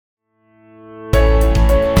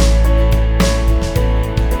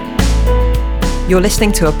You're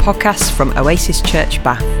listening to a podcast from Oasis Church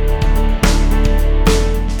Bath.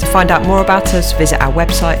 To find out more about us, visit our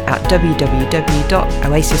website at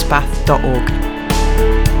www.oasisbath.org.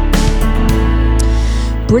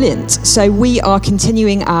 Brilliant. So we are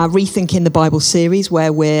continuing our Rethinking the Bible series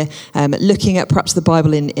where we're looking at perhaps the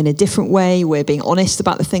Bible in a different way. We're being honest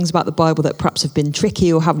about the things about the Bible that perhaps have been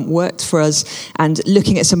tricky or haven't worked for us, and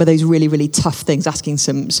looking at some of those really, really tough things, asking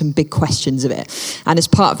some big questions of it. And as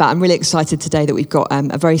part of that, I'm really excited today that we've got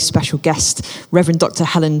a very special guest, Revd Dr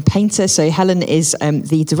Helen Paynter. So Helen is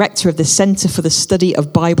the director of the Centre for the Study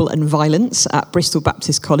of Bible and Violence at Bristol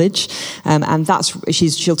Baptist College. And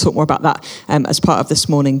she'll talk more about that as part of this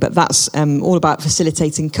morning. But that's all about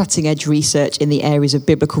facilitating cutting-edge research in the areas of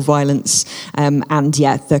biblical violence and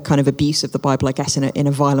the kind of abuse of the Bible, I guess, in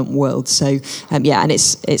a violent world. So and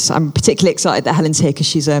I'm particularly excited that Helen's here because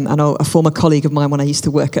she's a former colleague of mine when I used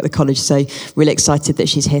to work at the college. So really excited that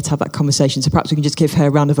she's here to have that conversation. So perhaps we can just give her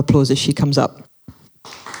a round of applause as she comes up.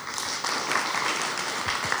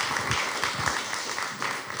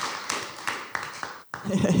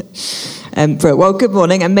 Well, good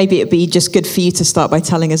morning, and maybe it'd be just good for you to start by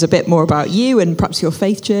telling us a bit more about you and perhaps your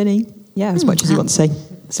faith journey. Yeah, as much as you want to say.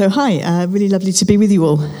 So hi, really lovely to be with you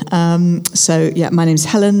all. My name's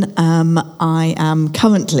Helen. I am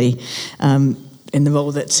currently in the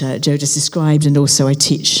role that Joe just described, and also I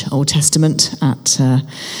teach Old Testament at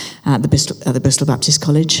the Bristol Baptist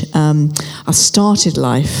College. I started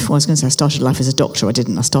life as a doctor. I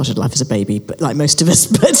didn't. I started life as a baby, but like most of us.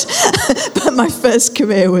 But my first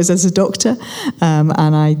career was as a doctor,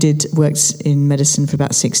 and I worked in medicine for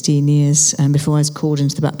about 16 years before I was called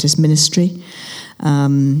into the Baptist ministry,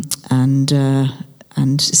 and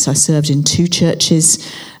so I served in two churches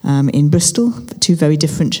in Bristol, two very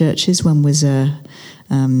different churches. One was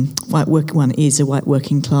one is a white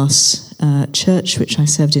working class church, which I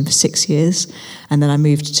served in for 6 years, and then I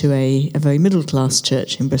moved to a very middle class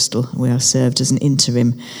church in Bristol, where I served as an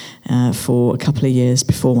interim for a couple of years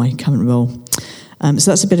before my current role.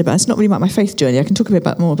 So that's a bit about. It's not really about my faith journey. I can talk a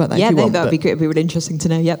bit more about that. Yeah, if you want, that would be great. It'd be really interesting to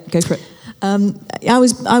know. Yep, go for it. I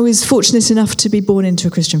was fortunate enough to be born into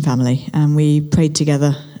a Christian family, and we prayed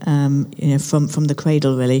together, from the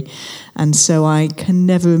cradle, really. And so I can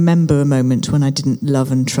never remember a moment when I didn't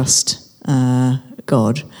love and trust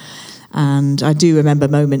God. And I do remember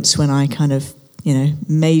moments when I kind of,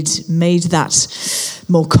 made that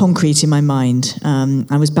more concrete in my mind.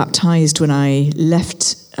 I was baptized when I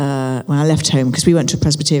left home, because we went to a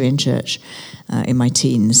Presbyterian church in my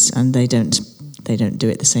teens, and they don't do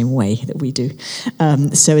it the same way that we do.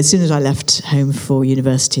 So as soon as I left home for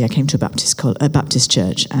university, I came to a Baptist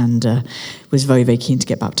church, and was very, very keen to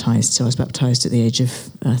get baptized. So I was baptized at the age of,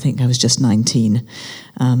 I think I was just 19,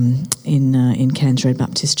 in Cairns Road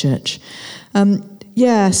Baptist Church.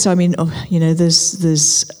 So I mean,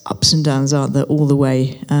 there's ups and downs, aren't there, all the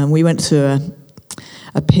way. We went through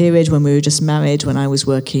a period when we were just married, when I was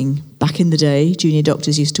working. Back in the day, junior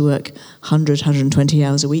doctors used to work 120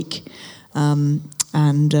 hours a week.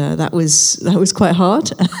 That was quite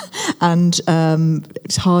hard, and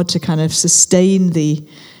it's hard to kind of sustain the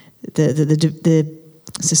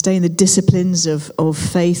disciplines of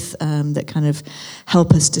faith that kind of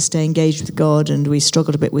help us to stay engaged with God. And we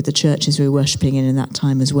struggled a bit with the churches we were worshipping in that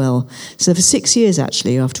time as well. So for 6 years,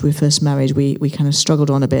 actually, after we first married, we kind of struggled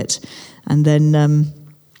on a bit, and then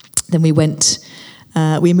we went.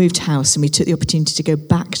 We moved house, and we took the opportunity to go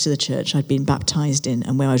back to the church I'd been baptised in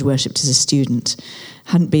and where I'd worshipped as a student.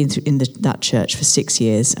 Hadn't been in that church for 6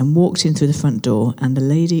 years, and walked in through the front door, and the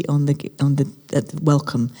lady at the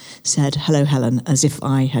welcome said, "Hello, Helen," as if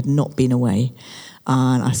I had not been away.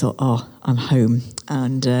 And I thought, "Oh, I'm home,"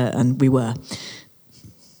 and we were.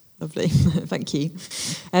 Lovely, thank you.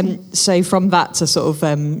 So from that to sort of,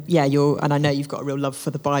 and I know you've got a real love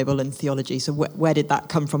for the Bible and theology, so where did that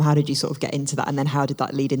come from? How did you sort of get into that? And then how did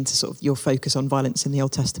that lead into sort of your focus on violence in the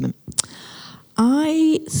Old Testament?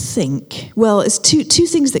 I think, it's two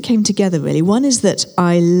things that came together, really. One is that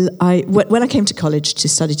when I came to college to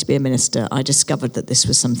study to be a minister, I discovered that this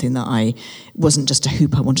was something that wasn't just a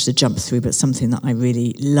hoop I wanted to jump through, but something that I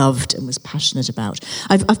really loved and was passionate about.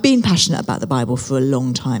 I've been passionate about the Bible for a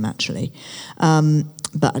long time, actually.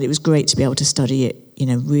 But it was great to be able to study it,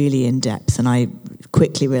 really in depth. And I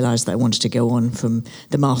quickly realised that I wanted to go on from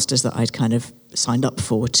the masters that I'd kind of signed up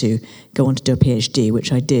for to go on to do a PhD,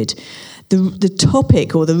 which I did. The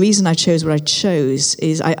topic, or the reason I chose what I chose,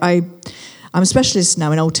 is I'm a specialist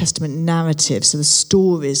now in Old Testament narrative, so the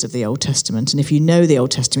stories of the Old Testament. And if you know the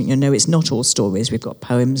Old Testament, you'll know it's not all stories. We've got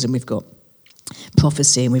poems, and we've got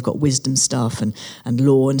prophecy, and we've got wisdom stuff and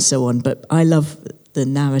law and so on. But I love the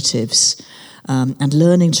narratives and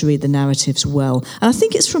learning to read the narratives well. And I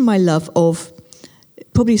think it's from my love of,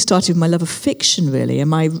 probably started with my love of fiction, really, and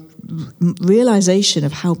my realization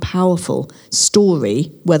of how powerful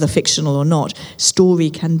story, whether fictional or not, story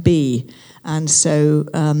can be. And so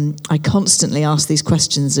I constantly ask these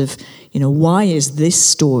questions of, why is this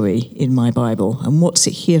story in my Bible, and what's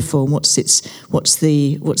it here for, and what's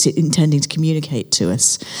it intending to communicate to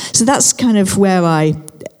us? So that's kind of where I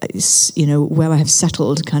have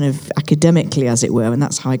settled, kind of academically, as it were, and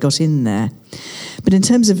that's how I got in there. But in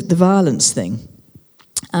terms of the violence thing,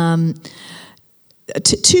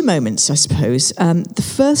 two moments, I suppose.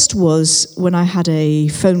 The first was when I had a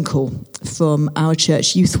phone call from our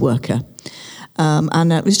church youth worker.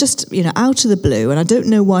 And it was just, out of the blue. And I don't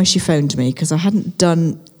know why she phoned me, because I hadn't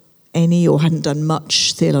done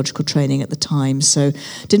much theological training at the time, so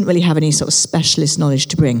didn't really have any sort of specialist knowledge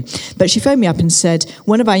to bring. But she phoned me up and said,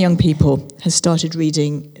 one of our young people has started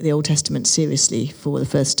reading the Old Testament seriously for the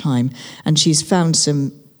first time, and she's found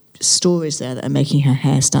some stories there that are making her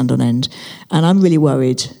hair stand on end. And I'm really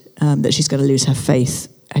worried that she's going to lose her faith.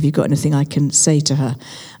 Have you got anything I can say to her?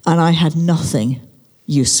 And I had nothing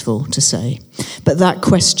useful to say. But that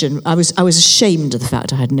question, I was ashamed of the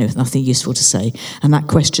fact I had nothing useful to say. And that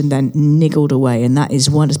question then niggled away. And that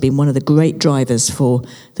has been one of the great drivers for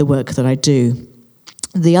the work that I do.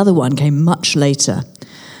 The other one came much later.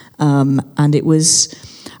 And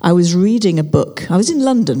I was reading a book. I was in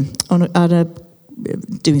London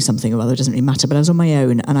doing something or other, it doesn't really matter, but I was on my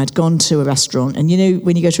own, and I'd gone to a restaurant, and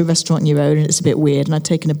when you go to a restaurant on your own and it's a bit weird, and I'd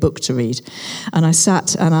taken a book to read, and I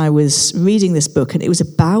sat and I was reading this book, and it was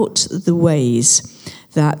about the ways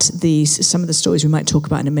that some of the stories we might talk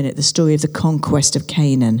about in a minute, the story of the conquest of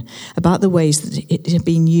Canaan, about the ways that it had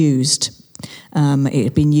been used. It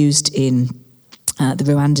had been used in the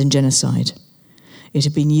Rwandan genocide. It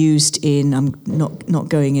had been used in, I'm not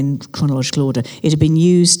going in chronological order, it had been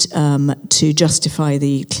used to justify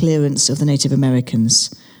the clearance of the Native Americans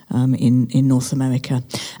in North America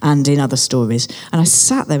and in other stories. And I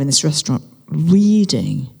sat there in this restaurant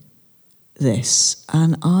reading this,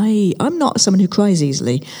 and I'm not someone who cries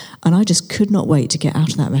easily, and I just could not wait to get out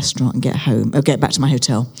of that restaurant and get back to my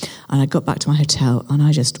hotel. And I got back to my hotel, and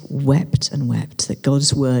I just wept and wept that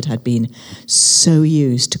God's word had been so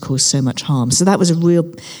used to cause so much harm. So that was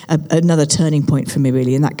another turning point for me,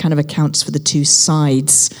 really, and that kind of accounts for the two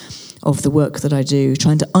sides of the work that I do,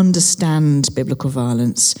 trying to understand biblical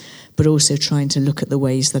violence, but also trying to look at the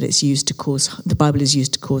ways that the Bible is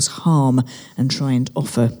used to cause harm, and try and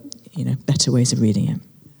offer better ways of reading it.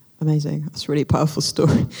 Amazing. That's a really powerful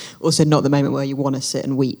story. Also, not the moment where you want to sit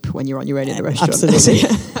and weep when you're on your own in a restaurant. Absolutely.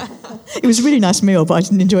 It was a really nice meal, but I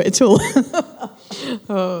didn't enjoy it at all.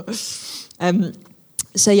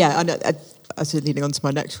 So yeah, I was leading on to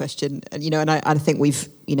my next question, and I think we've,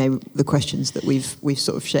 the questions that we've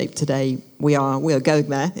sort of shaped today, we are going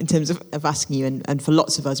there in terms of asking you, and for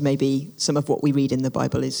lots of us, maybe some of what we read in the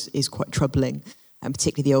Bible is quite troubling, and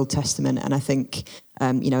particularly the Old Testament. And I think,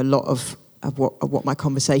 a lot of what my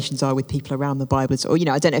conversations are with people around the Bible is, I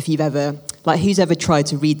don't know if you've ever, who's ever tried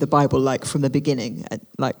to read the Bible, from the beginning,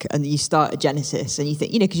 and you start at Genesis, and you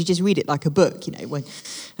think, because you just read it like a book, you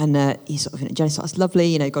sort of, Genesis, that's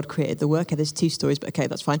lovely, God created the work, there's two stories, but okay,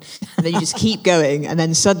 that's fine. And then you just keep going, and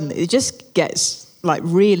then suddenly it just gets,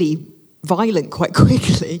 really violent quite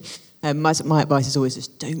quickly. My advice is always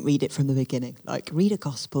just don't read it from the beginning. Read a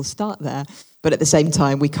gospel, start there. But at the same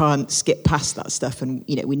time, we can't skip past that stuff, and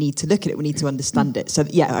we need to look at it. We need to understand it. So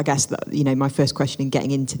yeah, I guess that my first question in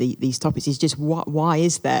getting into these topics is just why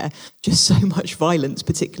is there just so much violence,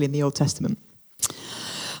 particularly in the Old Testament?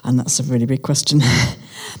 And that's a really big question.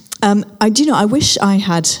 I wish I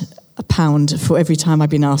had £1 for every time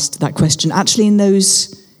I've been asked that question. Actually, in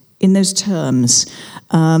those terms,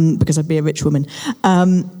 because I'd be a rich woman.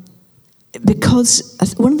 Because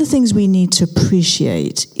one of the things we need to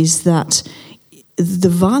appreciate is that the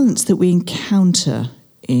violence that we encounter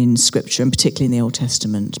in Scripture, and particularly in the Old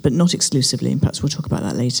Testament, but not exclusively, and perhaps we'll talk about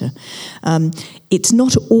that later, it's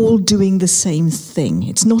not all doing the same thing.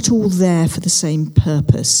 It's not all there for the same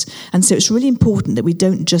purpose. And so it's really important that we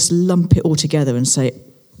don't just lump it all together and say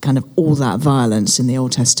kind of all that violence in the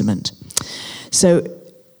Old Testament. So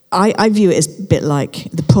I view it as a bit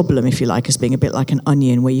like the problem, if you like, as being a bit like an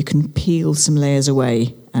onion where you can peel some layers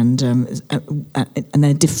away and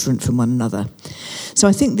they're different from one another. So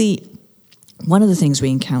I think one of the things we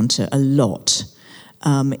encounter a lot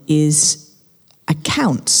is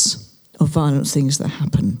accounts of violent things that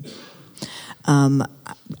happen.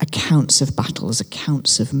 Accounts of battles,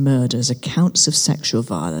 accounts of murders, accounts of sexual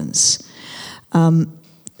violence. The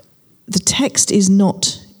text is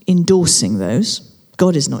not endorsing those,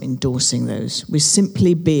 God is not endorsing those. We're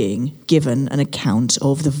simply being given an account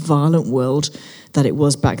of the violent world that it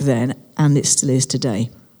was back then and it still is today.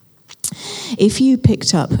 If you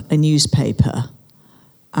picked up a newspaper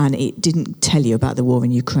and it didn't tell you about the war in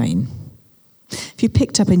Ukraine, if you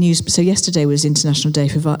picked up so yesterday was International Day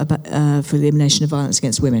for the Elimination of Violence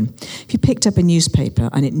Against Women. If you picked up a newspaper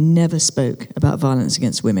and it never spoke about violence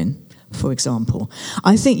against women, for example,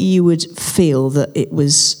 I think you would feel that it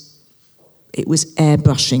was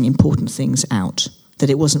airbrushing important things out, that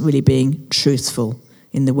it wasn't really being truthful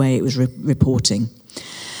in the way it was reporting.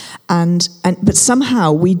 But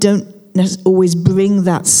somehow we don't always bring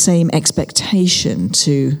that same expectation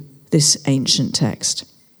to this ancient text.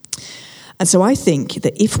 And so I think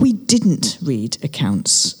that if we didn't read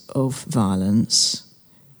accounts of violence,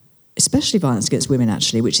 especially violence against women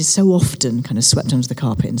actually, which is so often kind of swept under the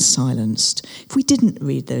carpet and silenced, if we didn't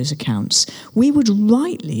read those accounts, we would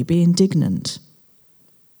rightly be indignant.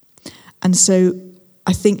 And so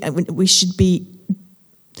I think we should be,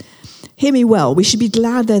 hear me well, we should be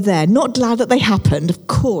glad they're there. Not glad that they happened, of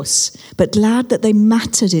course, but glad that they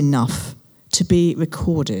mattered enough to be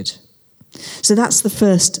recorded. So that's the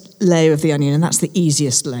first layer of the onion, and that's the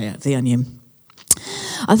easiest layer of the onion.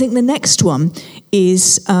 I think the next one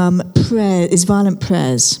is violent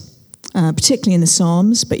prayers, particularly in the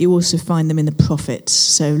Psalms, but you also find them in the prophets.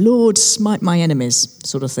 So, Lord, smite my enemies,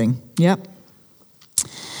 sort of thing. Yep.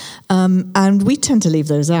 And we tend to leave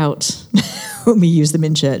those out when we use them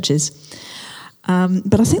in churches.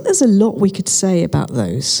 But I think there's a lot we could say about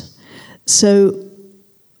those. So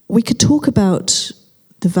we could talk about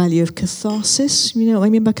the value of catharsis. You know what I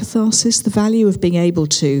mean by catharsis? The value of being able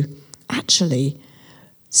to actually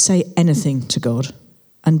say anything to God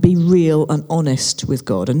and be real and honest with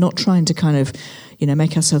God and not trying to kind of,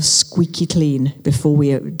 make ourselves squeaky clean before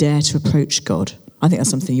we dare to approach God. I think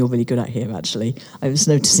that's something you're really good at here, actually. I was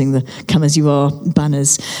noticing the come as you are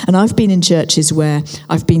banners. And I've been in churches where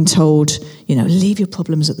I've been told, leave your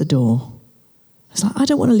problems at the door. It's like, I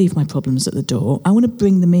don't want to leave my problems at the door. I want to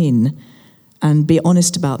bring them in and be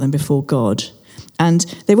honest about them before God. And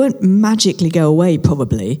they won't magically go away,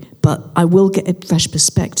 probably, but I will get a fresh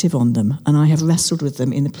perspective on them. And I have wrestled with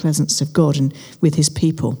them in the presence of God and with his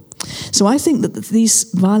people. So I think that these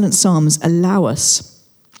violent psalms allow us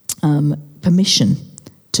permission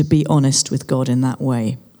to be honest with God in that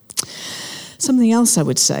way. Something else I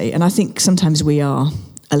would say, and I think sometimes we are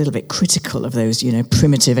a little bit critical of those,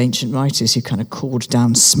 primitive ancient writers who kind of called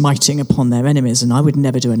down smiting upon their enemies, and I would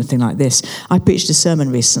never do anything like this. I preached a sermon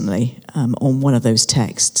recently on one of those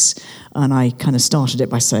texts, and I kind of started it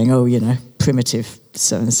by saying, primitive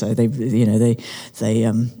so-and-so, we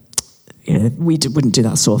wouldn't do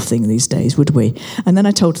that sort of thing these days, would we? And then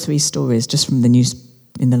I told 3 stories just from the news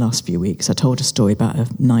in the last few weeks. I told a story about a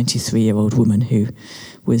 93-year-old woman who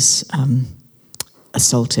was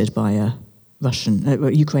assaulted by a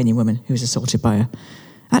Ukrainian woman who was assaulted by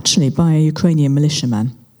a Ukrainian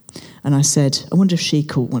militiaman. And I said, I wonder if she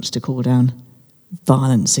wants to call down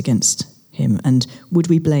violence against him, and would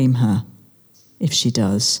we blame her if she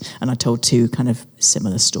does? And I told 2 kind of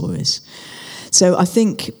similar stories. So I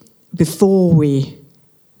think before we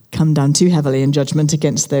come down too heavily in judgment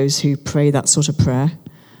against those who pray that sort of prayer,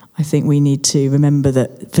 I think we need to remember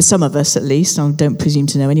that for some of us at least, I don't presume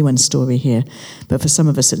to know anyone's story here, but for some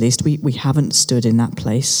of us at least, we haven't stood in that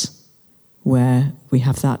place where we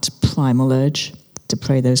have that primal urge to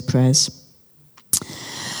pray those prayers.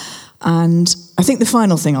 And I think the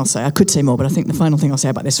final thing I'll say, I could say more, but I think the final thing I'll say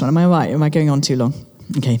about this one, am I right? Am I going on too long?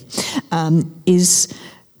 Okay. Is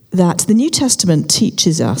that the New Testament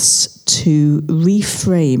teaches us to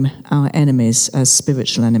reframe our enemies as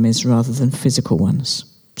spiritual enemies rather than physical ones.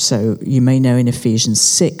 So you may know in Ephesians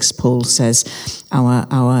 6, Paul says,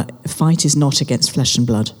 our fight is not against flesh and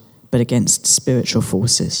blood, but against spiritual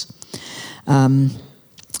forces. And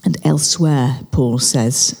elsewhere, Paul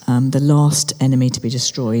says, the last enemy to be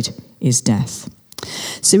destroyed is death.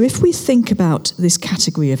 So if we think about this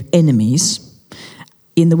category of enemies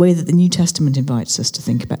in the way that the New Testament invites us to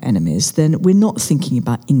think about enemies, then we're not thinking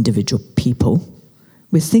about individual people.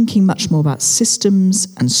 We're thinking much more about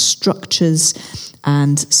systems and structures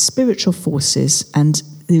and spiritual forces and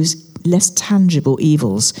those less tangible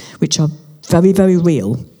evils, which are very, very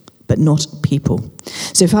real, but not people.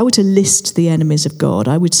 So if I were to list the enemies of God,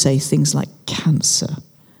 I would say things like cancer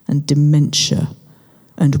and dementia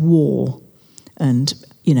and war and,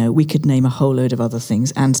 we could name a whole load of other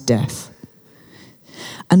things, and death.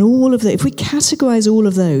 And all of that, if we categorize all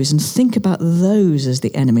of those and think about those as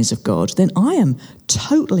the enemies of God, then I am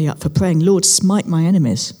totally up for praying, Lord, smite my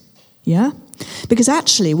enemies. Yeah? Because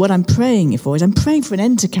actually what I'm praying for is I'm praying for an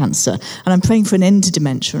end to cancer, and I'm praying for an end to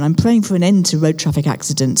dementia, and I'm praying for an end to road traffic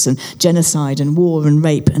accidents and genocide and war and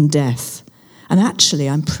rape and death. And actually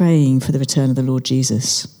I'm praying for the return of the Lord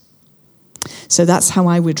Jesus. So that's how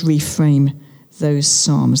I would reframe those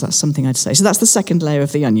psalms. That's something I'd say. So that's the second layer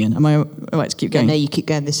of the onion. Am I all right to keep going? No, you keep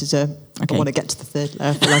going. This is okay. I want to get to the third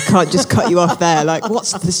layer, but I can't just cut you off there. Like,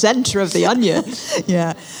 what's the centre of the onion?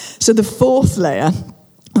 Yeah. So the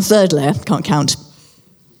third layer, can't count,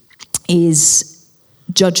 is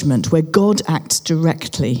judgment, where God acts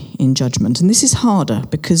directly in judgment. And this is harder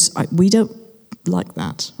because we don't like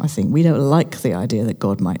that, I think. We don't like the idea that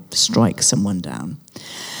God might strike someone down.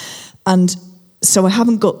 And so I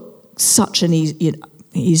haven't got such an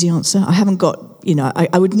easy answer. I haven't got,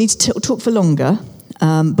 I would need to talk for longer.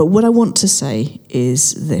 But what I want to say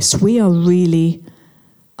is this. We are really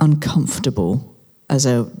uncomfortable as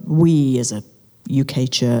a UK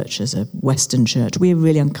church, as a Western church. We are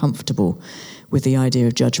really uncomfortable with the idea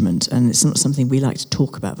of judgment. And it's not something we like to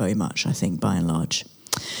talk about very much, I think, by and large.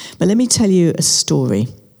 But let me tell you a story.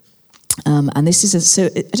 And this is so I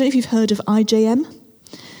don't know if you've heard of IJM.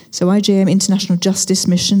 So IJM, International Justice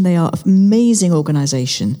Mission, they are an amazing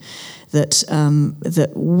organisation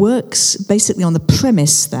that works basically on the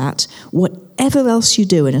premise that whatever else you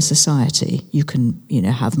do in a society, you can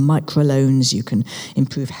have microloans, you can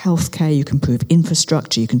improve healthcare, you can improve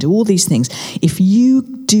infrastructure, you can do all these things. If you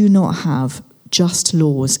do not have just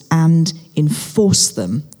laws and enforce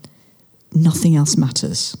them, nothing else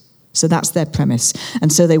matters. So that's their premise.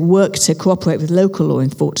 And so they work to cooperate with local law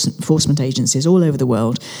enforcement agencies all over the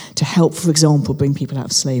world to help, for example, bring people out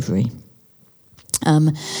of slavery.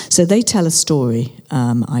 So they tell a story,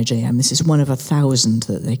 IJM, this is one of 1,000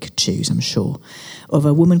 that they could choose, I'm sure, of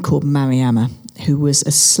a woman called Mariama, who was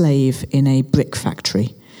a slave in a brick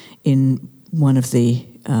factory in one of the,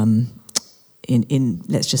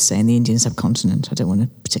 let's just say in the Indian subcontinent. I don't want to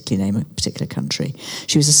particularly name a particular country.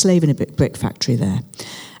 She was a slave in a brick factory there.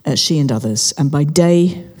 She and others. And by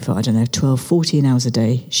day, for 12, 14 hours a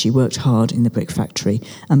day, she worked hard in the brick factory.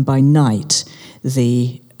 And by night,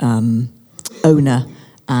 the owner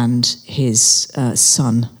and his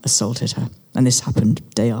son assaulted her. And this happened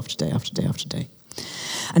day after day after day after day.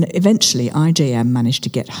 And eventually, IJM managed to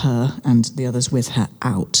get her and the others with her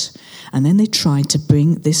out. And then they tried to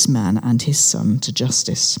bring this man and his son to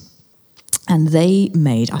justice. And they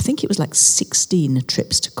made, I think it was like 16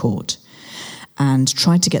 trips to court, and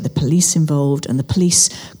tried to get the police involved, and the police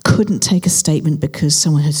couldn't take a statement because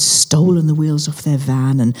someone had stolen the wheels off their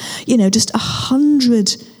van, and, just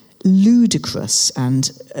 100 ludicrous and,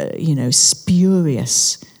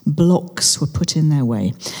 spurious blocks were put in their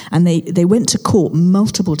way. And they went to court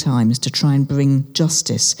multiple times to try and bring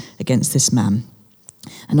justice against this man.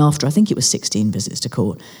 And after, I think it was 16 visits to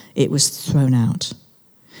court, it was thrown out.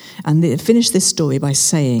 And they finished this story by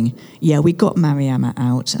saying, yeah, we got Mariama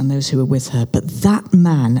out and those who were with her, but that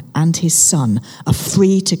man and his son are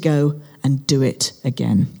free to go and do it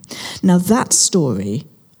again. Now that story,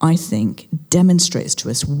 I think, demonstrates to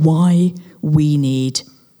us why we need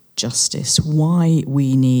justice, why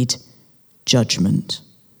we need judgment.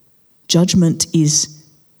 Judgment is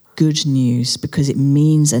good news because it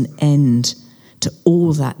means an end to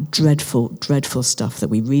all that dreadful, dreadful stuff that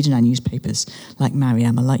we read in our newspapers, like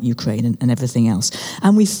Mariama, like Ukraine, and everything else.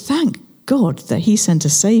 And we thank God that he sent a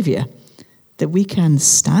saviour, that we can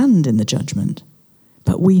stand in the judgment.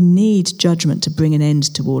 But we need judgment to bring an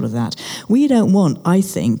end to all of that. We don't want, I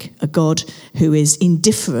think, a God who is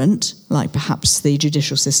indifferent, like perhaps the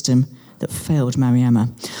judicial system that failed Mariama,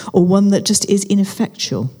 or one that just is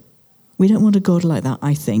ineffectual. We don't want a God like that,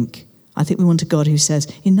 I think. I think we want a God who says,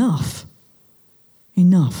 enough.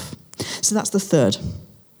 Enough. So that's the third.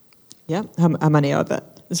 Yeah. How many are there?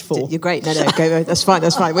 There's 4. You're great. No, go. That's fine.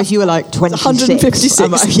 That's fine. Well, if you were like 26.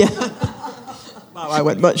 156. Yeah. Wow, I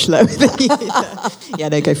went much lower than you. Yeah,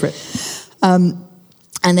 no, go for it.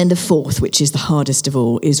 And then the fourth, which is the hardest of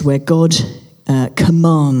all, is where God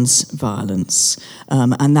commands violence.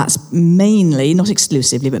 And that's mainly, not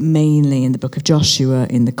exclusively, but mainly in the book of Joshua,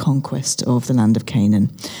 in the conquest of the land of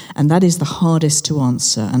Canaan. And that is the hardest to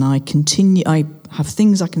answer. And I have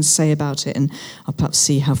things I can say about it, and I'll perhaps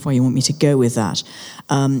see how far you want me to go with that.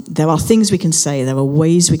 There are things we can say, there are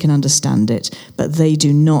ways we can understand it, but they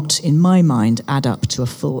do not, in my mind, add up to a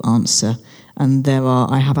full answer. And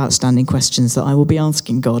I have outstanding questions that I will be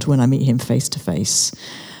asking God when I meet him face to face.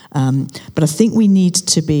 But I think we need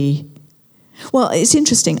to be, Well, it's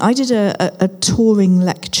interesting. I did a touring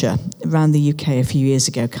lecture around the UK a few years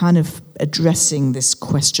ago, kind of addressing this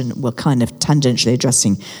question, well, kind of tangentially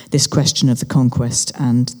addressing this question of the conquest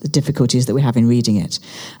and the difficulties that we have in reading it.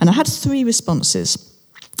 And I had 3 responses,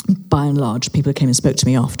 by and large, people who came and spoke to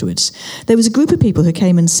me afterwards. There was a group of people who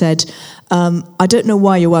came and said, I don't know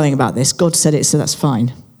why you're worrying about this. God said it, so that's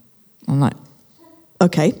fine. I'm like,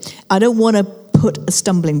 okay, I don't want to put a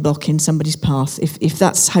stumbling block in somebody's path. If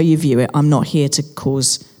that's how you view it, I'm not here to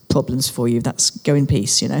cause problems for you. That's go in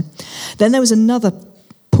peace, you know. Then there was another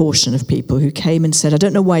portion of people who came and said, I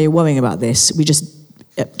don't know why you're worrying about this. We just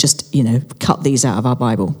cut these out of our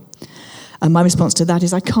Bible. And my response to that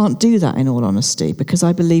is I can't do that, in all honesty, because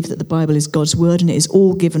I believe that the Bible is God's word and it is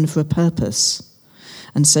all given for a purpose.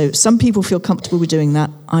 And so some people feel comfortable with doing that.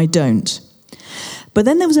 I don't. But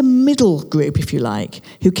then there was a middle group, if you like,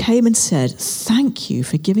 who came and said, thank you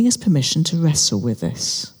for giving us permission to wrestle with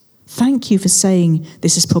this. Thank you for saying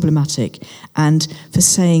this is problematic and for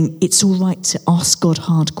saying it's all right to ask God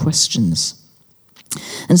hard questions.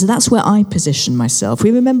 And so that's where I position myself.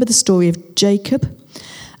 We remember the story of Jacob.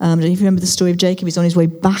 If you remember the story of Jacob, he's on his way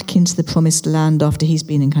back into the promised land after he's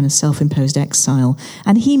been in kind of self-imposed exile.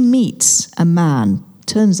 And he meets a man.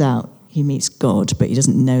 Turns out he meets God, but he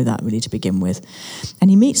doesn't know that really to begin with. And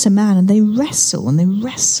he meets a man and they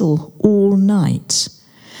wrestle all night.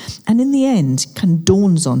 And in the end, it kind of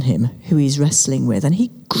dawns on him who he's wrestling with. And he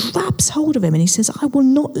grabs hold of him and he says, I will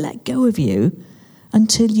not let go of you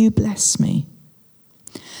until you bless me.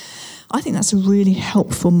 I think that's a really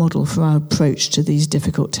helpful model for our approach to these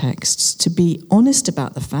difficult texts, to be honest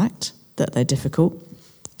about the fact that they're difficult,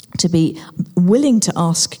 to be willing to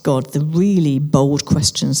ask God the really bold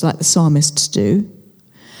questions like the psalmists do,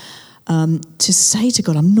 to say to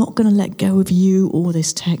God, I'm not going to let go of you or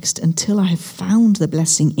this text until I have found the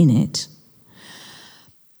blessing in it.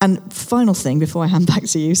 And final thing, before I hand back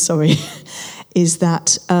to you, sorry, is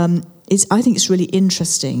that I think it's really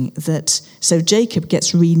interesting that, so Jacob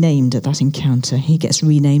gets renamed at that encounter. He gets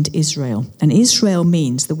renamed Israel. And Israel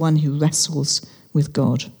means the one who wrestles with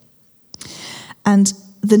God. And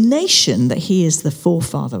the nation that he is the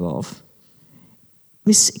forefather of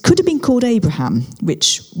could have been called Abraham,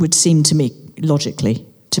 which would seem to me logically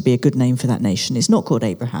to be a good name for that nation. It's not called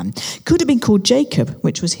Abraham. Could have been called Jacob,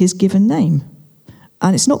 which was his given name.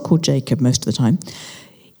 And it's not called Jacob most of the time.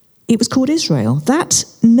 It was called Israel. That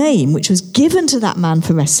name, which was given to that man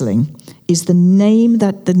for wrestling, is the name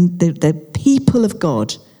that the people of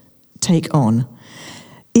God take on.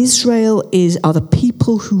 Israel are the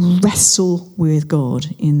people who wrestle with God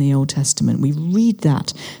in the Old Testament. We read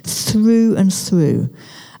that through and through.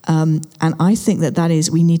 And I think that is,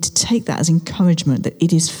 we need to take that as encouragement, that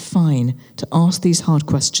it is fine to ask these hard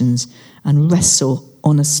questions and wrestle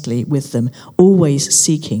honestly with them, always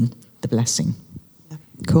seeking the blessing.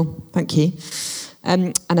 Cool, thank you.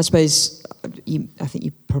 And I suppose I think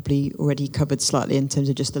you probably already covered slightly in terms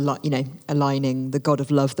of just aligning the God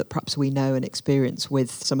of love that perhaps we know and experience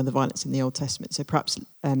with some of the violence in the Old Testament. So perhaps,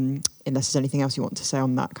 unless there's anything else you want to say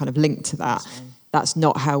on that kind of link to that, that's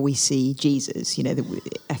not how we see Jesus.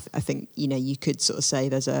 I think you could sort of say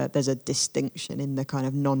there's a distinction in the kind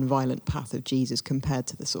of non-violent path of Jesus compared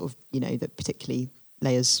to the sort of that particularly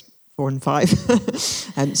layers 4 and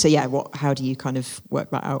 5. How do you kind of work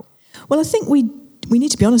that out? Well, I think we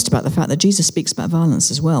need to be honest about the fact that Jesus speaks about violence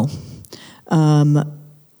as well.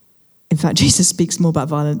 In fact, Jesus speaks more about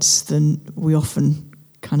violence than we often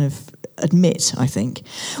kind of admit, I think.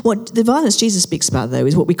 What the violence Jesus speaks about, though,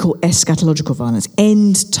 is what we call eschatological violence,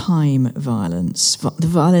 end-time violence. The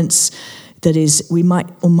violence that is, we might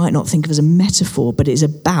or might not think of as a metaphor, but it is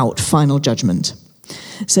about final judgment.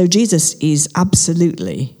 So Jesus is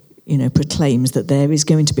absolutely, proclaims that there is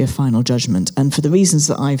going to be a final judgment. And for the reasons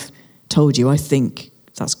that I've told you, I think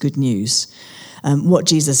that's good news. What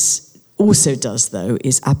Jesus also does, though,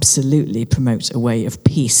 is absolutely promote a way of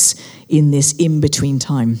peace in this in-between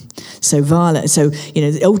time. So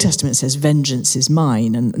the Old Testament says vengeance is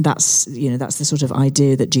mine, and that's the sort of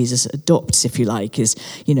idea that Jesus adopts, if you like, is,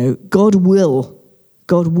 God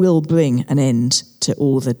will bring an end to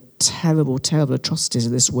all the terrible, terrible atrocities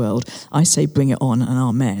of this world. I say bring it on, and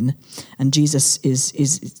amen. And Jesus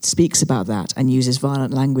speaks about that and uses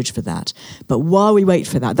violent language for that. But while we wait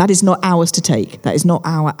for that, that is not ours to take. That is not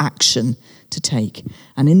our action to take.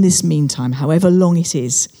 And in this meantime, however long it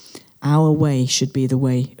is, our way should be the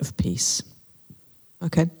way of peace.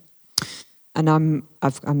 Okay. And I'm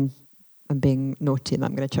being naughty and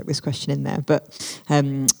I'm going to chuck this question in there, but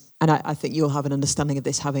and I think you'll have an understanding of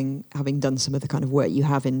this having done some of the kind of work you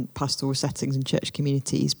have in pastoral settings and church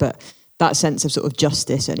communities. But that sense of sort of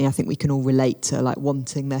justice, certainly I think we can all relate to like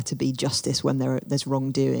wanting there to be justice when there's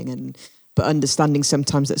wrongdoing, but understanding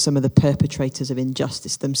sometimes that some of the perpetrators of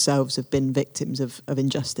injustice themselves have been victims of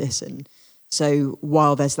injustice. And so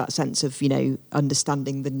while there's that sense of,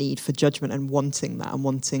 understanding the need for judgment and wanting that and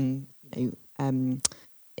wanting,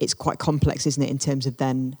 it's quite complex, isn't it, in terms of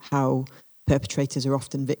then how perpetrators are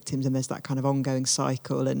often victims, and there's that kind of ongoing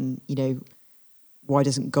cycle. And, why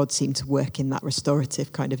doesn't God seem to work in that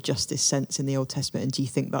restorative kind of justice sense in the Old Testament? And do you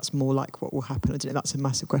think that's more like what will happen? I don't know, that's a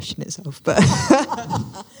massive question itself. But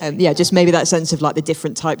just maybe that sense of like the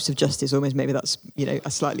different types of justice, almost maybe that's,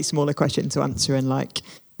 a slightly smaller question to answer. And like,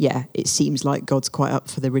 it seems like God's quite up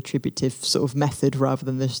for the retributive sort of method rather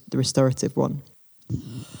than the restorative one.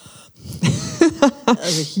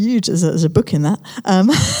 There's a book in that.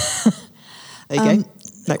 There you go.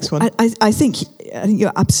 Next one. I think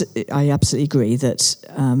I absolutely agree that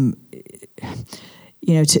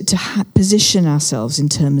to position ourselves in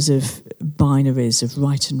terms of binaries of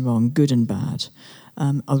right and wrong, good and bad,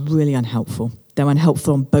 are really unhelpful. They're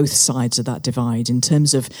unhelpful on both sides of that divide in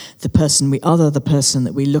terms of the person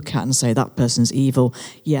that we look at and say that person's evil.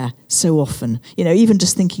 Yeah, so often, even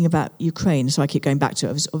just thinking about Ukraine. So I keep going back to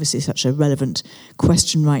it. It's obviously such a relevant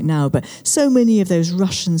question right now, but so many of those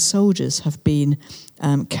Russian soldiers have been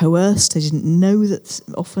coerced. They didn't know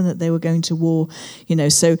that they were going to war.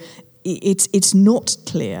 So it's not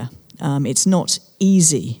clear. It's not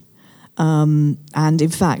easy. And in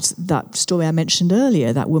fact, that story I mentioned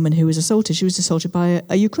earlier, that woman who was assaulted, she was assaulted by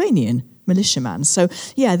a Ukrainian militiaman. So,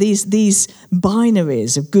 these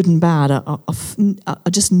binaries of good and bad are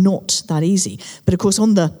just not that easy. But of course,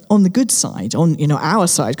 on the good side, on our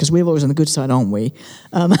side, because we're always on the good side, aren't we?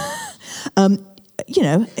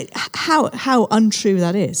 How untrue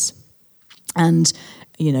that is. And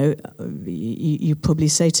you probably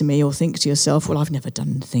say to me or think to yourself, well, I've never done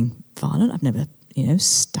anything violent. I've never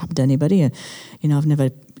stabbed anybody. I've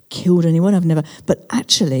never killed anyone. But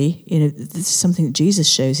actually, this is something that Jesus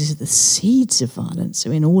shows, is that the seeds of violence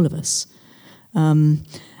are in all of us. And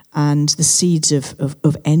the seeds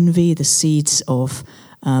of envy, the seeds of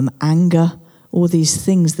anger, all these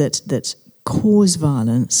things that cause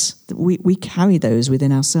violence, that we carry those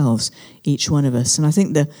within ourselves, each one of us. And I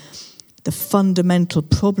think the fundamental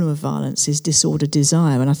problem of violence is disordered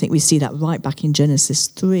desire. And I think we see that right back in Genesis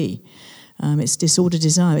 3. It's disordered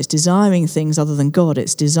desire. It's desiring things other than God.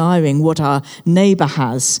 It's desiring what our neighbour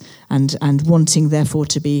has and wanting, therefore,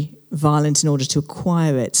 to be violent in order to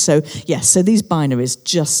acquire it. So these binaries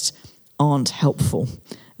just aren't helpful.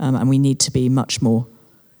 And we need to be much more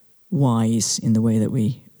wise in the way that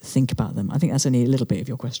we think about them. I think that's only a little bit of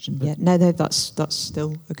your question. But. Yeah, no, that's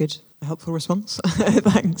still a helpful response.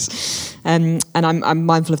 Thanks. And I'm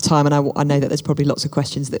mindful of time, and I know that there's probably lots of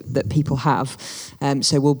questions that people have.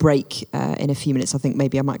 So we'll break in a few minutes. I think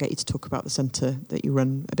maybe I might get you to talk about the centre that you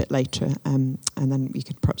run a bit later, and then you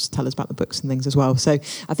could perhaps tell us about the books and things as well. So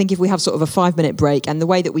I think if we have sort of a 5-minute break, and the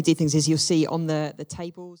way that we do things is you'll see on the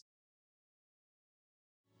tables.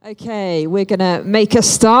 Okay, we're going to make a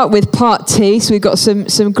start with part 2. So we've got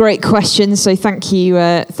some great questions. So thank you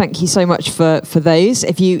so much for those.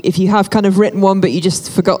 If you have kind of written one, but you just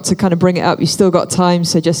forgot to kind of bring it up, you've still got time.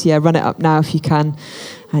 So just run it up now if you can,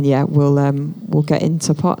 and we'll get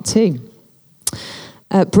into part 2.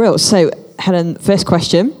 Brill. So Helen, first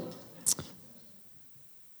question.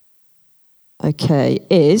 Okay,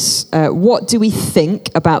 is what do we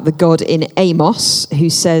think about the God in Amos who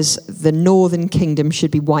says the northern kingdom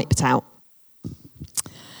should be wiped out?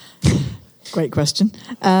 Great question.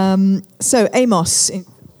 So Amos,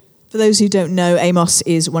 for those who don't know, Amos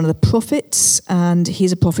is one of the prophets, and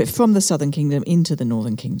he's a prophet from the southern kingdom into the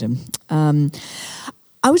northern kingdom.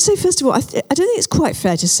 I would say, first of all, I don't think it's quite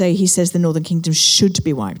fair to say he says the northern kingdom should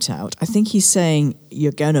be wiped out. I think he's saying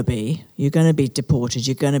you're going to be deported,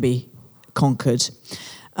 you're going to be conquered,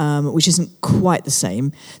 which isn't quite the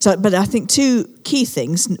same. So, but I think two key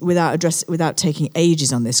things without taking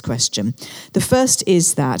ages on this question. The first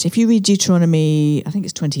is that if you read Deuteronomy, I think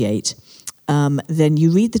it's 28, then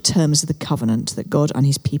you read the terms of the covenant that God and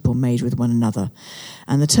his people made with one another.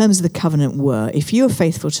 And the terms of the covenant were, if you are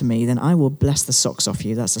faithful to me, then I will bless the socks off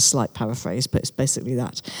you. That's a slight paraphrase, but it's basically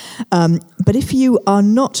that. But if you are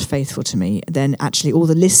not faithful to me, then actually all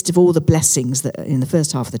the list of all the blessings that in the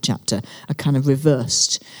first half of the chapter are kind of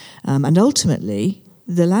reversed. And ultimately,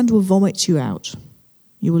 the land will vomit you out.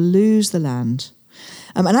 You will lose the land.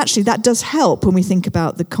 And actually, that does help when we think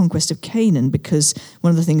about the conquest of Canaan, because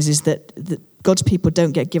one of the things is that God's people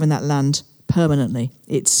don't get given that land permanently.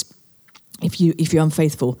 It's if you're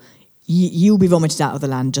unfaithful, you'll be vomited out of the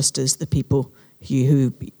land just as the people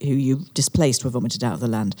who you displaced were vomited out of the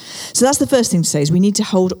land. So that's the first thing to say, is we need to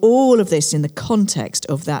hold all of this in the context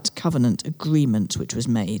of that covenant agreement which was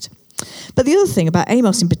made. But the other thing about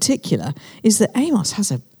Amos in particular is that Amos has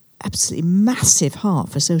an absolutely massive heart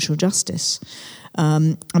for social justice.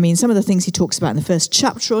 Some of the things he talks about in the first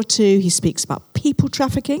chapter or two, he speaks about people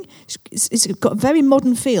trafficking. It's got a very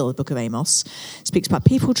modern feel, the book of Amos. He speaks about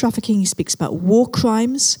people trafficking, he speaks about war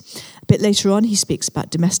crimes. A bit later on, he speaks about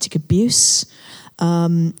domestic abuse,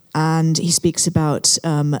 and he speaks about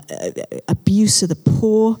abuse of the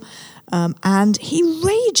poor. And he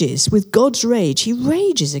rages with God's rage. He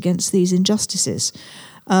rages against these injustices.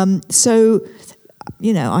 I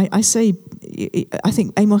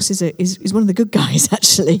think Amos is one of the good guys,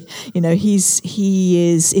 actually.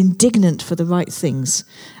 He is indignant for the right things,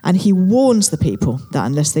 and he warns the people that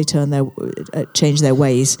unless they change their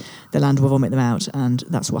ways, the land will vomit them out, and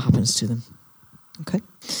that's what happens to them. Okay.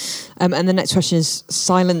 And the next question is,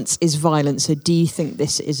 silence is violence. So do you think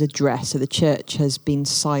this is addressed? So the church has been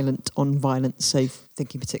silent on violence. So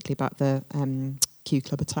thinking particularly about the Q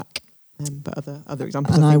Club attack. But other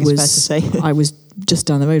examples, and I think is fair to say. I was just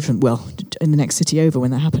down the road from, in the next city over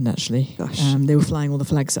when that happened, actually. Gosh. They were flying all the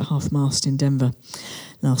flags at half-mast in Denver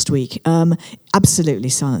last week. Absolutely,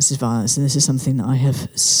 silence is violence, and this is something that I have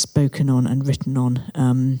spoken on and written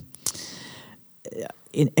on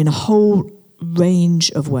in a whole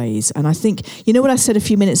range of ways. And I think, what I said a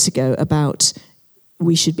few minutes ago about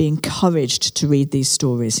we should be encouraged to read these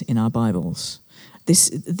stories in our Bibles.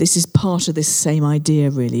 This is part of this same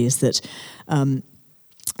idea, really, is that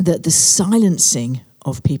that the silencing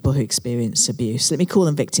of people who experience abuse, let me call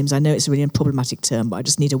them victims. I know it's a really problematic term, but I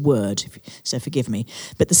just need a word, so forgive me.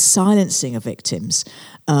 But the silencing of victims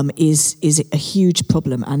is a huge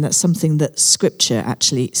problem, and that's something that Scripture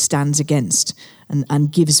actually stands against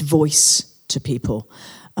and gives voice to people.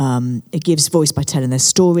 It gives voice by telling their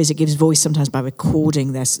stories. It gives voice sometimes by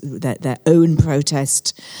recording their own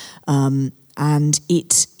protest. And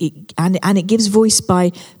it gives voice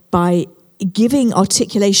by giving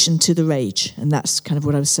articulation to the rage, and that's kind of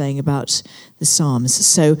what I was saying about the Psalms.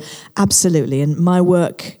 So, absolutely, and my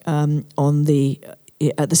work at the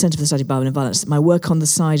Centre for the Study of Bible and Violence, my work on the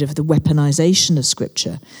side of the weaponization of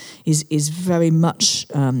Scripture is very much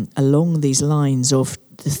along these lines of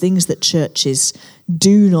the things that churches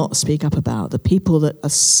do not speak up about, the people that are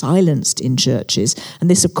silenced in churches.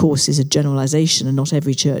 And this, of course, is a generalization, and not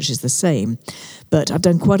every church is the same. But I've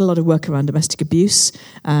done quite a lot of work around domestic abuse.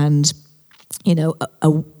 And,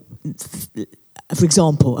 for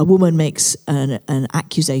example, a woman makes an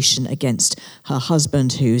accusation against her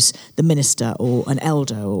husband, who's the minister or an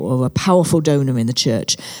elder or a powerful donor in the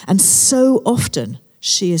church. And so often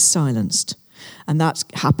she is silenced. And that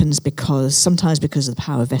happens sometimes because of the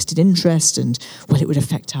power of vested interest, and, it would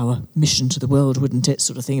affect our mission to the world, wouldn't it,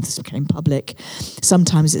 sort of thing, if this became public.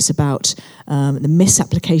 Sometimes it's about the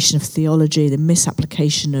misapplication of theology, the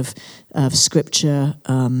misapplication of Scripture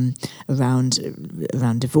around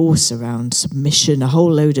divorce, around submission, a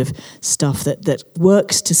whole load of stuff that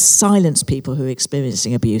works to silence people who are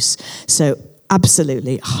experiencing abuse. So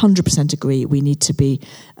absolutely, 100% agree, we need to be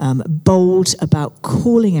bold about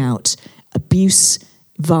calling out abuse,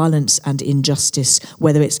 violence, and injustice,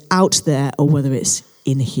 whether it's out there or whether it's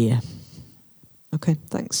in here. Okay,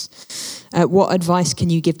 thanks. What advice can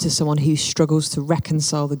you give to someone who struggles to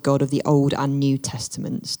reconcile the God of the Old and New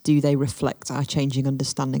Testaments? Do they reflect our changing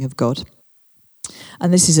understanding of God?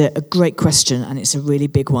 And this is a great question, and it's a really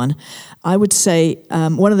big one. I would say I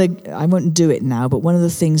won't do it now, but one of the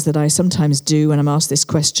things that I sometimes do when I'm asked this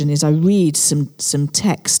question is I read some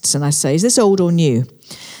texts and I say, is this old or new?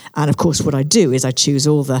 And of course, what I do is I choose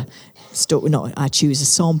I choose a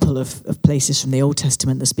sample of places from the Old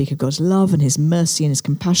Testament that speak of God's love and His mercy and His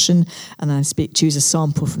compassion, and I choose a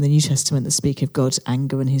sample from the New Testament that speak of God's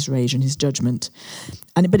anger and His rage and His judgment.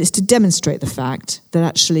 But it's to demonstrate the fact that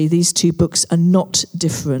actually these two books are not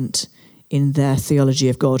different in their theology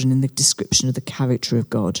of God and in the description of the character of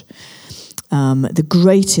God. The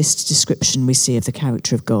greatest description we see of the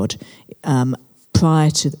character of God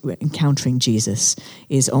prior to encountering Jesus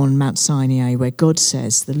is on Mount Sinai, where God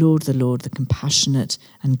says, the Lord, the compassionate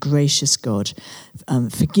and gracious God,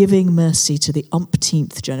 forgiving mercy to the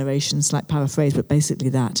umpteenth generation, slight paraphrase, but basically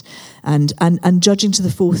that, and judging to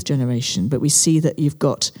the fourth generation. But we see that you've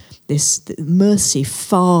got this mercy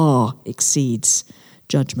far exceeds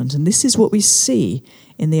judgment. And this is what we see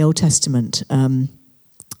in the Old Testament.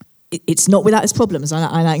 It's not without its problems, and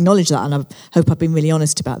I acknowledge that, and I hope I've been really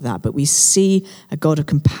honest about that, but we see a God of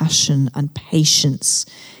compassion and patience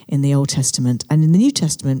in the Old Testament. And in the New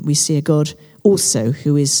Testament, we see a God also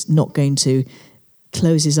who is not going to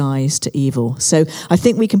closes eyes to evil. So I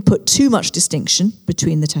think we can put too much distinction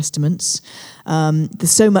between the testaments.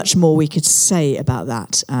 There's so much more we could say about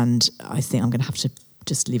that, and I think I'm going to have to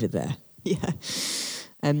just leave it there. Yeah.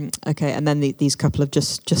 Okay, and then these couple have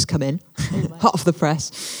just come in, hot off the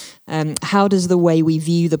press. How does the way we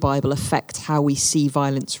view the Bible affect how we see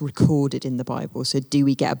violence recorded in the Bible? So do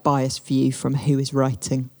we get a biased view from who is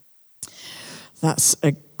writing? That's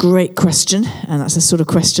a great question, and that's the sort of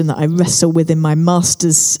question that I wrestle with in my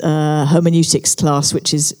master's hermeneutics class,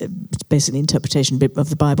 which is basically interpretation of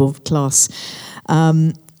the Bible class.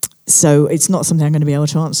 So it's not something I'm going to be able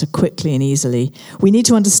to answer quickly and easily. We need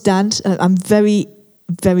to understand, I'm very,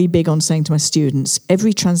 very big on saying to my students,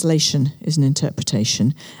 every translation is an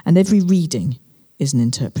interpretation, and every reading is an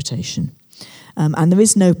interpretation. And there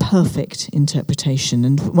is no perfect interpretation.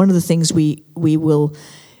 And one of the things we will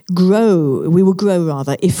grow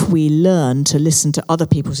if we learn to listen to other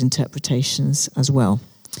people's interpretations as well.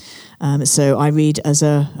 So I read as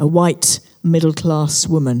a white middle-class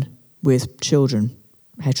woman with children,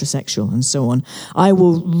 heterosexual and so on. I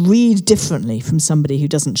will read differently from somebody who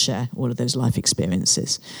doesn't share all of those life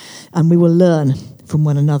experiences. And we will learn from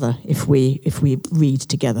one another if we read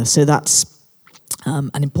together. So that's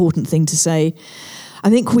an important thing to say. I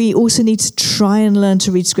think we also need to try and learn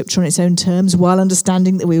to read Scripture on its own terms while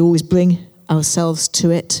understanding that we always bring ourselves to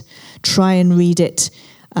it. Try and read it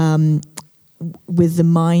with the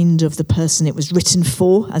mind of the person it was written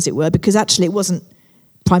for, as it were, because actually it wasn't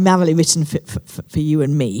primarily written for you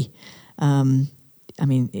and me.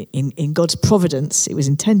 In God's providence, it was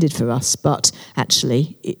intended for us, but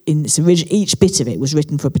actually, each bit of it was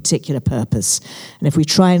written for a particular purpose. And if we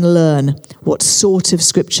try and learn what sort of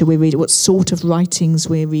scripture we're reading, what sort of writings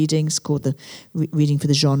we're reading, it's called the reading for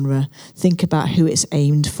the genre, think about who it's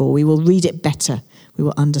aimed for, we will read it better, we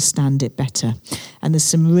will understand it better. And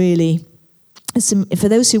there's for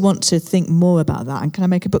those who want to think more about that, and can I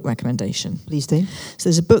make a book recommendation? Please do. So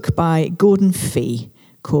there's a book by Gordon Fee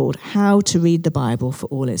called How to Read the Bible for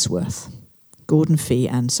All It's Worth. Gordon Fee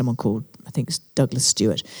and someone called, I think it's Douglas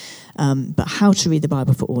Stewart. But How to Read the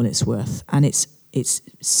Bible for All It's Worth. And it's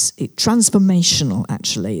transformational,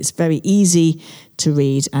 actually. It's very easy to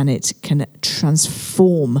read, and it can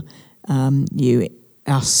transform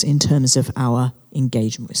us in terms of our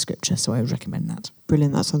engagement with Scripture. So I would recommend that.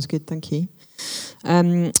 Brilliant, that sounds good, thank you.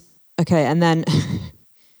 Okay, and then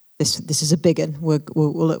this is a big one.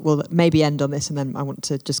 We'll maybe end on this, and then I want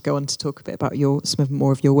to just go on to talk a bit about some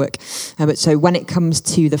more of your work. But so when it comes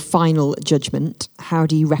to the final judgment, how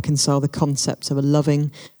do you reconcile the concept of a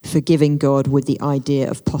loving, forgiving God with the idea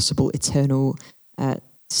of possible eternal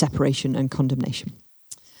separation and condemnation?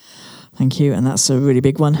 Thank you, and that's a really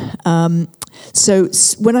big one. So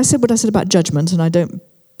when I said what I said about judgment, and I don't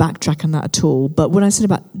backtrack on that at all, but what I said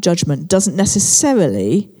about judgment doesn't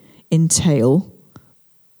necessarily entail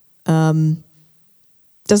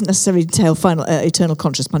final eternal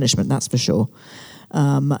conscious punishment. That's for sure.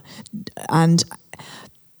 So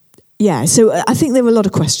I think there are a lot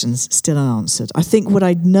of questions still unanswered. I think what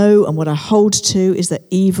I know and what I hold to is that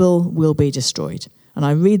evil will be destroyed. And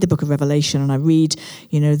I read the book of Revelation, and I read,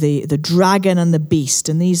 the dragon and the beast,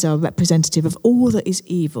 and these are representative of all that is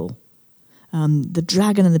evil. The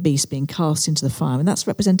dragon and the beast being cast into the fire, and that's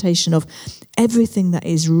representation of everything that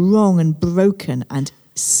is wrong and broken and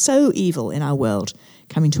so evil in our world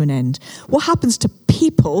coming to an end. What happens to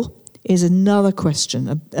people is another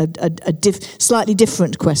question, a slightly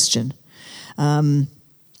different question. And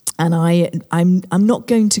I'm not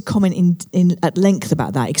going to comment in at length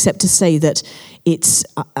about that, except to say that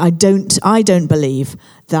I don't believe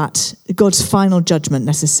that God's final judgment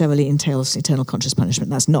necessarily entails eternal conscious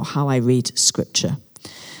punishment. That's not how I read Scripture.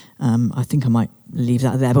 I think I might leave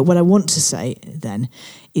that there. But what I want to say then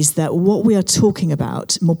is that what we are talking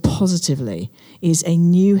about more positively is a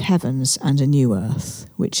new heavens and a new earth,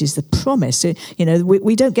 which is the promise. So,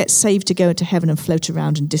 we don't get saved to go into heaven and float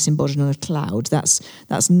around and disembodied on a cloud. That's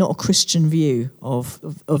not a Christian view of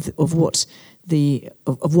what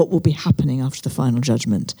will be happening after the final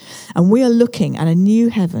judgment. And we are looking at a new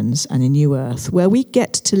heavens and a new earth where we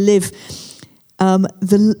get to live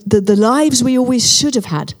the lives we always should have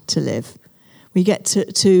had to live. We get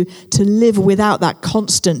to live without that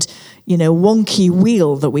constant, wonky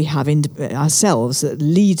wheel that we have in ourselves that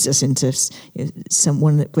leads us into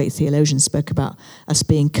one of the great theologians spoke about us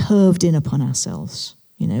being curved in upon ourselves.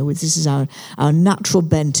 This is our natural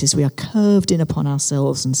bent, is we are curved in upon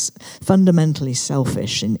ourselves and fundamentally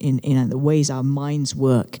selfish in the ways our minds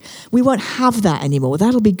work. We won't have that anymore.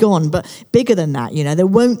 That'll be gone. But bigger than that,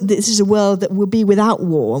 this is a world that will be without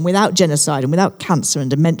war and without genocide and without cancer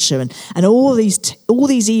and dementia and all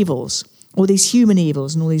these evils all these human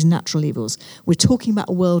evils and all these natural evils. We're talking about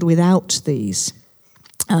a world without these.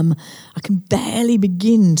 I can barely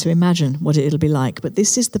begin to imagine what it'll be like, but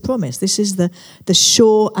this is the promise. This is the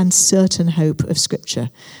sure and certain hope of Scripture.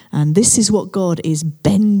 And this is what God is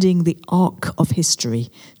bending the arc of history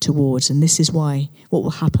towards. And this is what will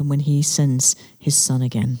happen when he sends his Son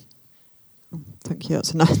again. Thank you.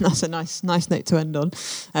 That's a nice note to end on.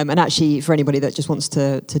 And actually, for anybody that just wants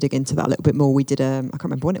to dig into that a little bit more, we did I can't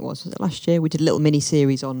remember when it was. Was it last year? We did a little mini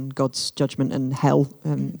series on God's judgment and hell.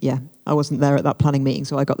 I wasn't there at that planning meeting,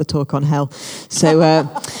 so I got the talk on hell. So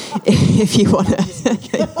if you want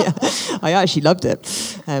to, I actually loved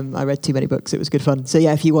it. I read too many books. It was good fun. So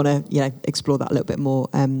if you want to explore that a little bit more,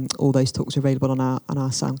 all those talks are available on our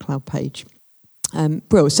SoundCloud page.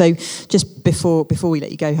 Brill. So just before we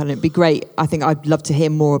let you go, Helen, it'd be great. I think I'd love to hear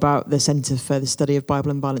more about the Centre for the Study of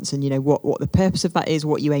Bible and Violence, and what the purpose of that is,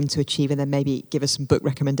 what you aim to achieve, and then maybe give us some book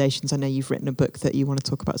recommendations. I know you've written a book that you want to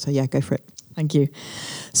talk about, so go for it. Thank you.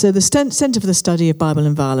 So the Centre for the Study of Bible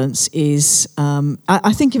and Violence is,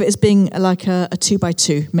 I think of it as being like a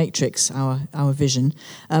 2x2 matrix, our vision.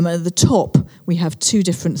 At the top, we have two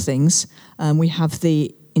different things. We have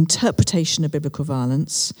the interpretation of biblical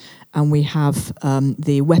violence, and we have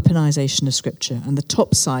the weaponization of Scripture. And the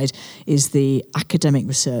top side is the academic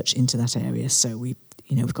research into that area. So we've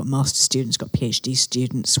got master's students, got PhD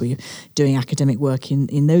students. We're doing academic work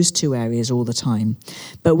in those two areas all the time.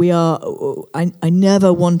 But I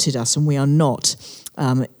never wanted us, and we are not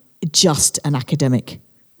just an academic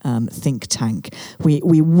think tank.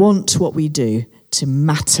 We want what we do to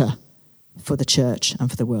matter for the church and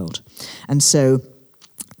for the world. And so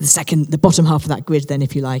the bottom half of that grid, then,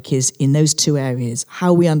 if you like, is in those two areas: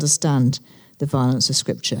 how we understand the violence of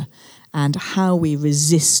Scripture and how we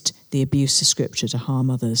resist the abuse of Scripture to harm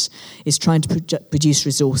others. Is trying to produce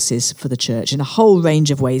resources for the church in a whole range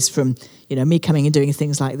of ways, from me coming and doing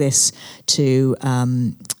things like this to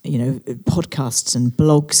podcasts and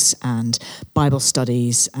blogs and Bible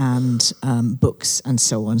studies and books and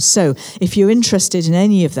so on. So if you're interested in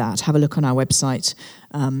any of that, have a look on our website,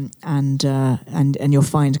 and you'll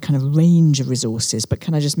find a kind of range of resources. But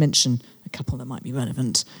can I just mention a couple that might be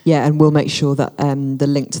relevant? Yeah, and we'll make sure that the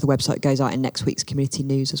link to the website goes out in next week's community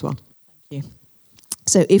news as well. Thank you.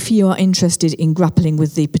 So if you are interested in grappling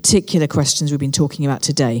with the particular questions we've been talking about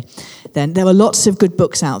today, then there are lots of good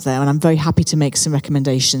books out there, and I'm very happy to make some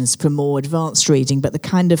recommendations for more advanced reading. But the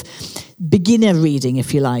kind of beginner reading,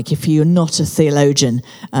 if you like, if you're not a theologian,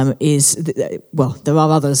 there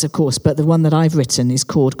are others, of course, but the one that I've written is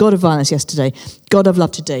called God of Violence Yesterday, God of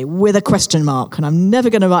Love Today, with a question mark. And I'm never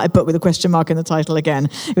going to write a book with a question mark in the title again.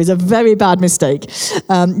 It was a very bad mistake.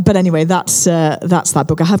 But anyway, that's that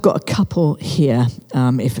book. I have got a couple here,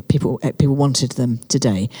 if people wanted them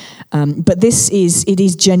today. But it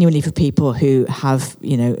is genuinely for people who have,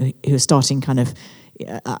 who are starting kind of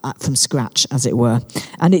from scratch, as it were.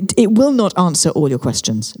 And it will not answer all your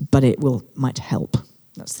questions, but it might help.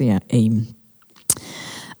 That's the aim.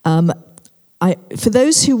 For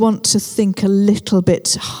those who want to think a little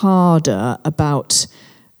bit harder about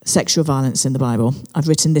sexual violence in the Bible, I've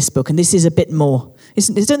written this book, and this is a bit more, I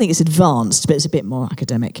don't think it's advanced, but it's a bit more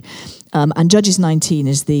academic. And Judges 19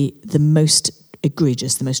 is the most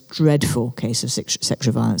egregious, the most dreadful case of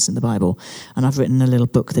sexual violence in the Bible. And I've written a little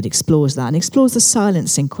book that explores that, and explores the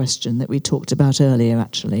silencing question that we talked about earlier,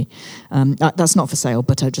 actually. That's not for sale,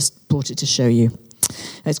 but I just brought it to show you.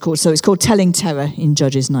 It's called Telling Terror in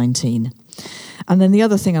Judges 19. And then the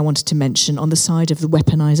other thing I wanted to mention on the side of the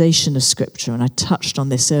weaponization of Scripture, and I touched on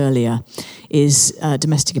this earlier, is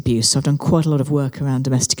domestic abuse. So I've done quite a lot of work around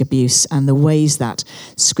domestic abuse and the ways that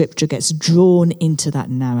Scripture gets drawn into that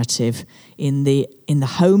narrative in the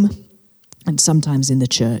home and sometimes in the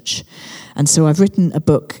church. And so I've written a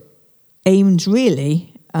book aimed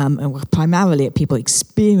really primarily at people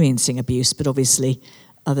experiencing abuse, but obviously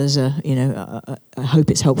others are, I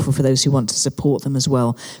hope it's helpful for those who want to support them as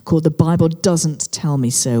well, called The Bible Doesn't Tell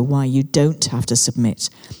Me So, Why You Don't Have to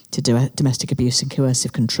Submit to Domestic Abuse and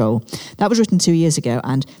Coercive Control. That was written 2 years ago,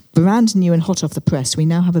 and brand new and hot off the press, we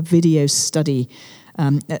now have a video study,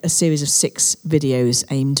 a series of 6 videos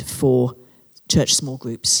aimed for church small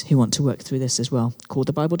groups who want to work through this as well, called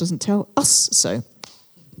The Bible Doesn't Tell Us So.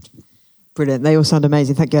 Brilliant. They all sound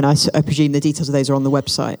amazing. Thank you. And I presume the details of those are on the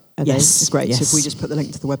website. Yes. Great. Yes. So if we just put the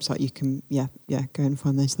link to the website, you can, go and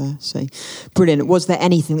find those there. So brilliant. Was there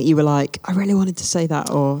anything that you were like, I really wanted to say that,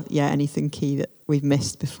 or anything key that we've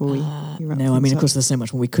missed before we wrap No, I mean, up? of course, there's so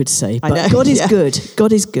much more we could say, but I know, God is good.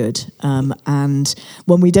 God is good. And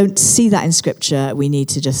when we don't see that in Scripture, we need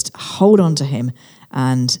to just hold on to him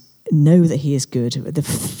and know that he is good. The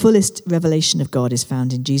fullest revelation of God is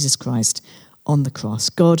found in Jesus Christ on the cross.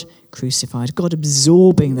 God crucified, God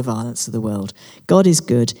absorbing the violence of the world. God is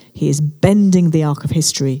good. He is bending the arc of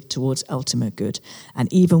history towards ultimate good.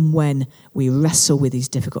 And even when we wrestle with these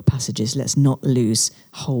difficult passages, let's not lose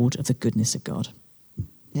hold of the goodness of God.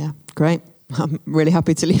 Yeah, great. I'm really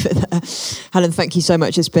happy to leave it there. Helen, thank you so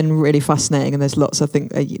much. It's been really fascinating, and there's lots, I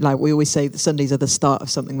think, like we always say, the Sundays are the start of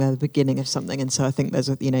something, they're the beginning of something, and so I think there's,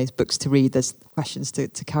 books to read, there's questions to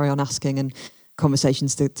carry on asking, and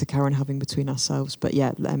conversations to carry on having between ourselves. But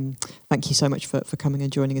yeah, thank you so much for coming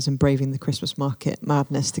and joining us and braving the Christmas market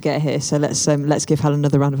madness to get here. So let's give Helen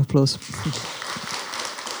another round of applause.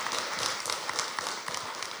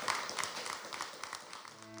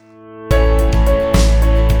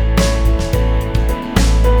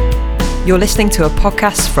 You're listening to a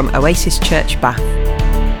podcast from Oasis Church Bath.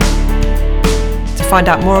 To find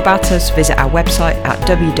out more about us, visit our website at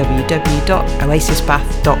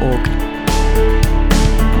www.oasisbath.org.